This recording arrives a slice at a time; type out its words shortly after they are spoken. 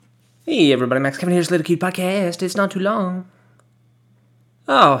Hey everybody, Max Kevin here's Little Cute Podcast. It's not too long.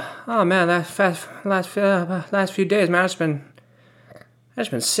 Oh man, last few days, man, it's been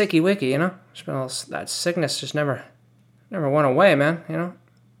sicky wicky, you know. It's been that sickness just never went away, man. You know.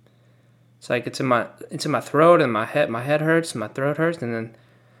 It's like it's in my throat and my head hurts and my throat hurts and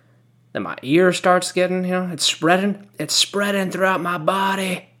then my ear starts getting, you know, it's spreading throughout my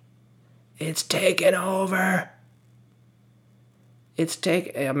body. It's taking over.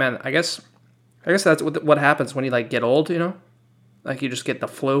 Man, I guess that's what happens when you like get old, you know? Like you just get the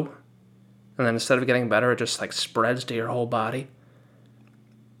flu, and then instead of getting better, it just like spreads to your whole body.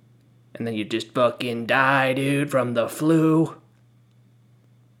 And then you just fucking die, dude, from the flu.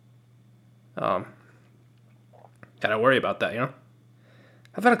 Gotta worry about that, you know?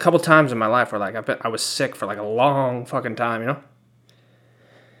 I've had a couple times in my life where like I was sick for like a long fucking time, you know?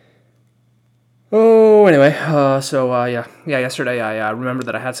 Oh, anyway, yesterday I remembered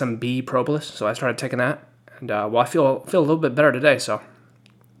that I had some bee propolis, so I started taking that, and I feel a little bit better today. So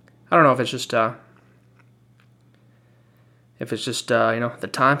I don't know if it's just you know, the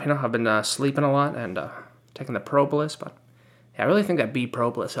time. You know, I've been sleeping a lot and taking the propolis, but yeah, I really think that bee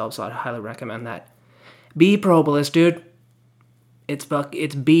propolis helps. So I'd highly recommend that. Bee propolis, dude. It's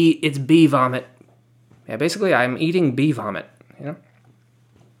bee vomit. Yeah, basically I'm eating bee vomit. You know.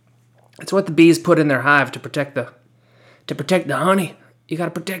 It's what the bees put in their hive to protect the honey. You gotta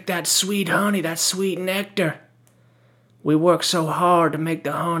protect that sweet honey, that sweet nectar. We work so hard to make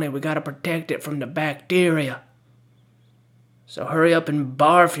the honey, we gotta protect it from the bacteria. So hurry up and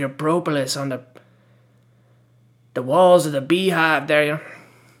barf your propolis on the walls of the beehive there. You know?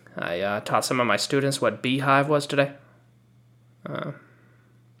 I taught some of my students what beehive was today. Yeah,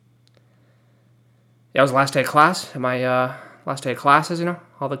 it was the last day of class. Last day of classes, you know,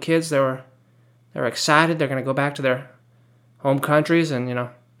 all the kids, they were excited. They're going to go back to their home countries and, you know,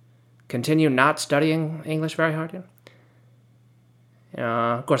 continue not studying English very hard, you know.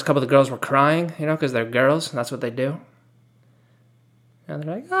 Of course, a couple of the girls were crying, you know, because they're girls, and that's what they do. And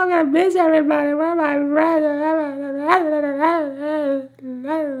they're like, oh, I'm going to miss everybody. Where are my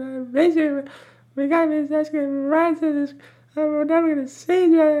friends? Miss you. We got to be such good friends. We're never going to see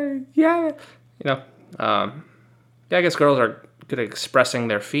each other again. You know, yeah, I guess girls are good at expressing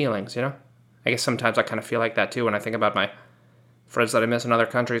their feelings, you know? I guess sometimes I kind of feel like that too when I think about my friends that I miss in other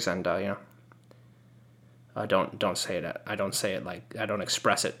countries, and, you know, I don't say it. I don't say it like, I don't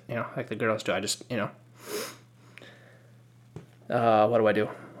express it, you know, like the girls do. I just, you know, what do I do?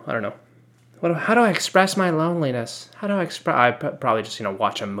 I don't know. How do I express my loneliness? I probably just, you know,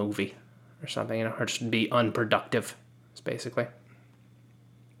 watch a movie or something, you know, or just be unproductive, basically.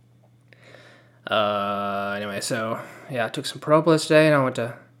 Anyway, so yeah, I took some propolis today, and I went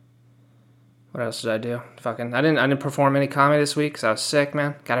to. What else did I do? I didn't perform any comedy this week because I was sick,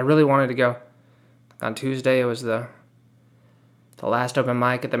 man. God, I really wanted to go. On Tuesday, it was the last open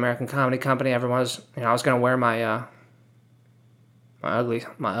mic at the American Comedy Company. Everyone was, you know, I was gonna wear my my ugly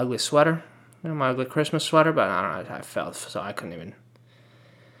sweater, you know, my ugly Christmas sweater, but I don't know. I felt so I couldn't even.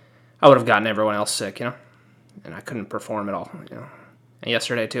 I would have gotten everyone else sick, you know, and I couldn't perform at all, you know. And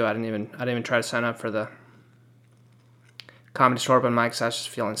yesterday too, I didn't even try to sign up for the comedy store open mic because I was just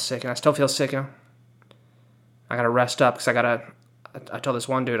feeling sick, and I still feel sick, you know. I gotta rest up because I told this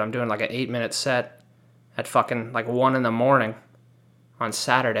one dude I'm doing like an 8-minute set at fucking like 1 a.m. on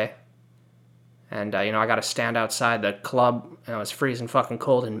Saturday, and you know, I gotta stand outside the club, you know, it's freezing fucking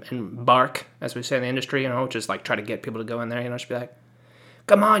cold, and bark, as we say in the industry, you know, just like try to get people to go in there, you know, just be like,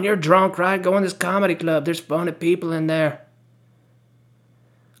 come on, you're drunk, right? Go in this comedy club. There's funny people in there.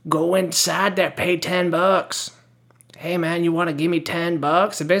 Go inside there, pay $10. Hey man, you want to give me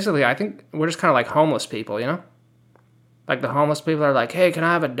 $10? And basically, I think we're just kind of like homeless people, you know? Like the homeless people are like, hey, can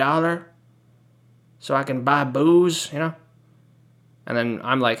I have $1 so I can buy booze, you know? And then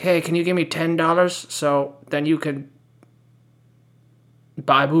I'm like, hey, can you give me $10 so then you can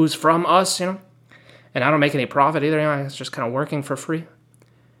buy booze from us, you know? And I don't make any profit either, you know? It's just kind of working for free.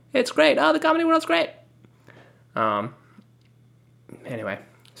 It's great. Oh, the comedy world's great. Anyway.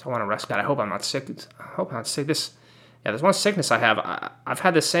 So I want to rest. God, I hope I'm not sick. There's one sickness I have. I've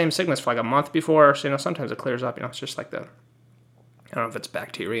had the same sickness for like a month before. So, you know, sometimes it clears up. You know, it's just like I don't know if it's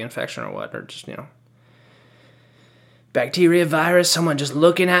bacteria infection or what, or just, you know, bacteria, virus, someone just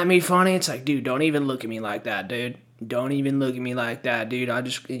looking at me funny. It's like, dude, don't even look at me like that, dude. Don't even look at me like that, dude.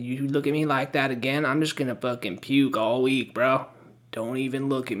 You look at me like that again, I'm just gonna fucking puke all week, bro. Don't even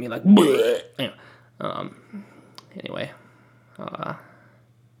look at me like, bleh. Anyway,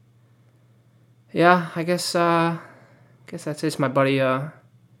 yeah, I guess that's it. It's my buddy,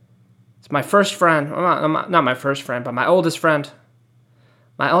 it's my first friend. Well, not my first friend, but my oldest friend.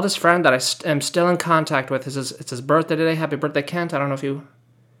 My eldest friend that I am still in contact with, it's his birthday today. Happy birthday, Kent. I don't know if you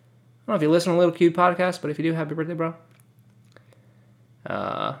listen to Little Cute Podcast, but if you do, happy birthday, bro.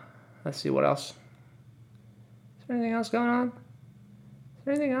 Let's see what else. Is there anything else going on? Is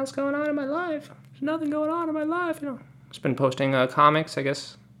there anything else going on in my life? There's nothing going on in my life, you know. Just been posting comics, I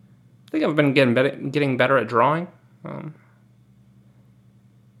guess. I think I've been getting better at drawing. I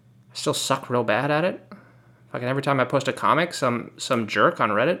still suck real bad at it. Fucking every time I post a comic, some jerk on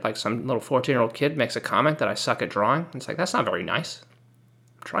Reddit, like some little 14-year-old kid makes a comment that I suck at drawing. It's like, that's not very nice.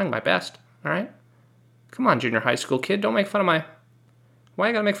 I'm trying my best, all right? Come on, junior high school kid, don't make fun of my... Why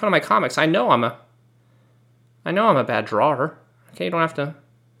you gotta make fun of my comics? I know I'm a bad drawer. Okay, you don't have to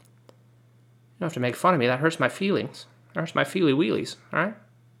make fun of me. That hurts my feelings. That hurts my feely wheelies, all right?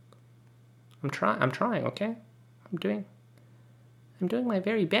 I'm trying, okay? I'm doing my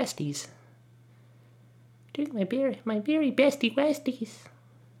very besties. Doing my very bestie westies.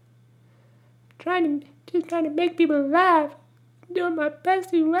 Just trying to make people laugh. Doing my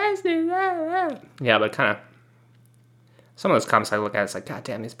bestie westies. Yeah, but kind of some of those comics I look at, it's like, God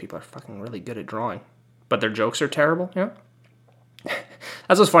damn, these people are fucking really good at drawing, but their jokes are terrible. You know,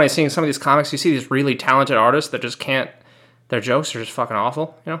 that's what's funny. Seeing some of these comics, you see these really talented artists that just can't. Their jokes are just fucking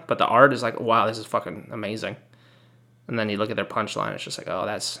awful. You know, but the art is like, wow, this is fucking amazing. And then you look at their punchline, it's just like, oh,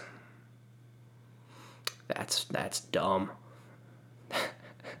 that's dumb.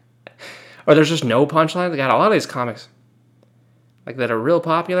 Or there's just no punchline. They got a lot of these comics, like, that are real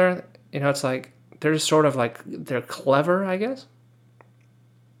popular. You know, it's like they're just sort of like, they're clever, I guess.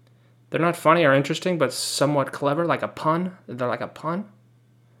 They're not funny or interesting, but somewhat clever, like a pun. They're like a pun.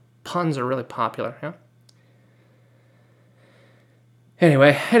 Puns are really popular, yeah.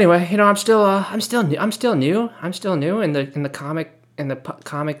 Anyway, you know, I'm still new in the comic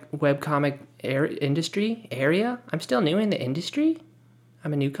webcomic industry area. I'm still new in the industry.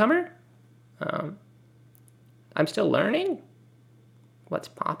 I'm a newcomer. I'm still learning what's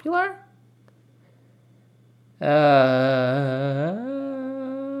popular.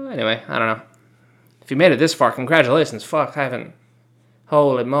 Anyway, I don't know. If you made it this far, congratulations. Fuck, I haven't.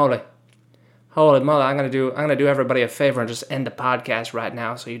 Holy moly. I'm gonna do everybody a favor and just end the podcast right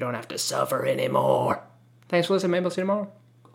now so you don't have to suffer anymore. Thanks for listening. Maybe I'll see you tomorrow.